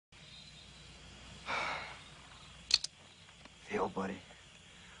Yo, buddy,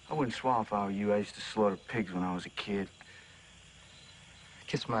 I wouldn't swallow if I were you. I used to slaughter pigs when I was a kid.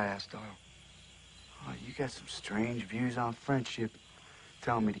 Kiss my ass, Doyle. Oh, you got some strange views on friendship.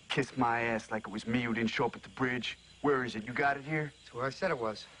 Telling me to kiss my ass like it was me who didn't show up at the bridge. Where is it? You got it here? It's where I said it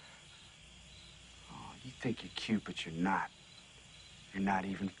was. Oh, you think you're cute, but you're not. You're not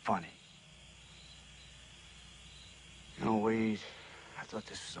even funny. You know, Wade, I thought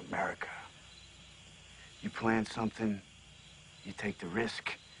this was America. You plan something, you take the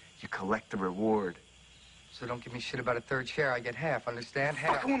risk, you collect the reward. So don't give me shit about a third share. I get half, understand?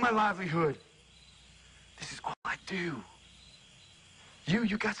 Half. Fucking with my livelihood. This is all I do.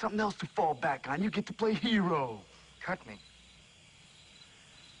 You got something else to fall back on. You get to play hero. Cut me.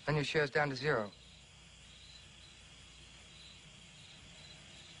 Then your share's down to 0.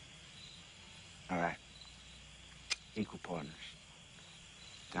 All right. Equal partners.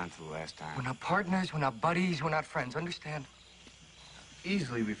 Down to the last dime. We're not partners, we're not buddies, we're not friends, understand?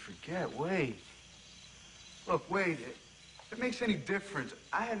 Easily we forget. Wade. Look, Wade, if it makes any difference,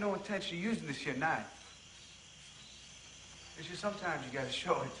 I had no intention of using this here knife. It's just sometimes you gotta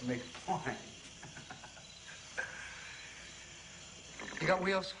show it to make a point. You got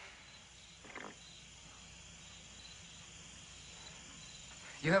wheels?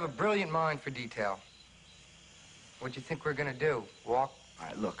 You have a brilliant mind for detail. What do you think we're gonna do? Walk? All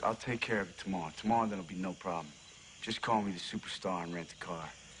right, look, I'll take care of it tomorrow. Tomorrow, there'll be no problem. Just call me the superstar and rent a car.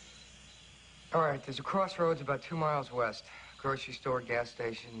 All right, there's a crossroads about 2 miles west. Grocery store, gas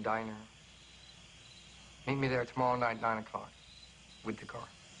station, diner. Meet me there tomorrow night, 9 o'clock, with the car.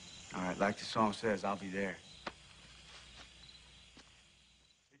 All right, like the song says, I'll be there.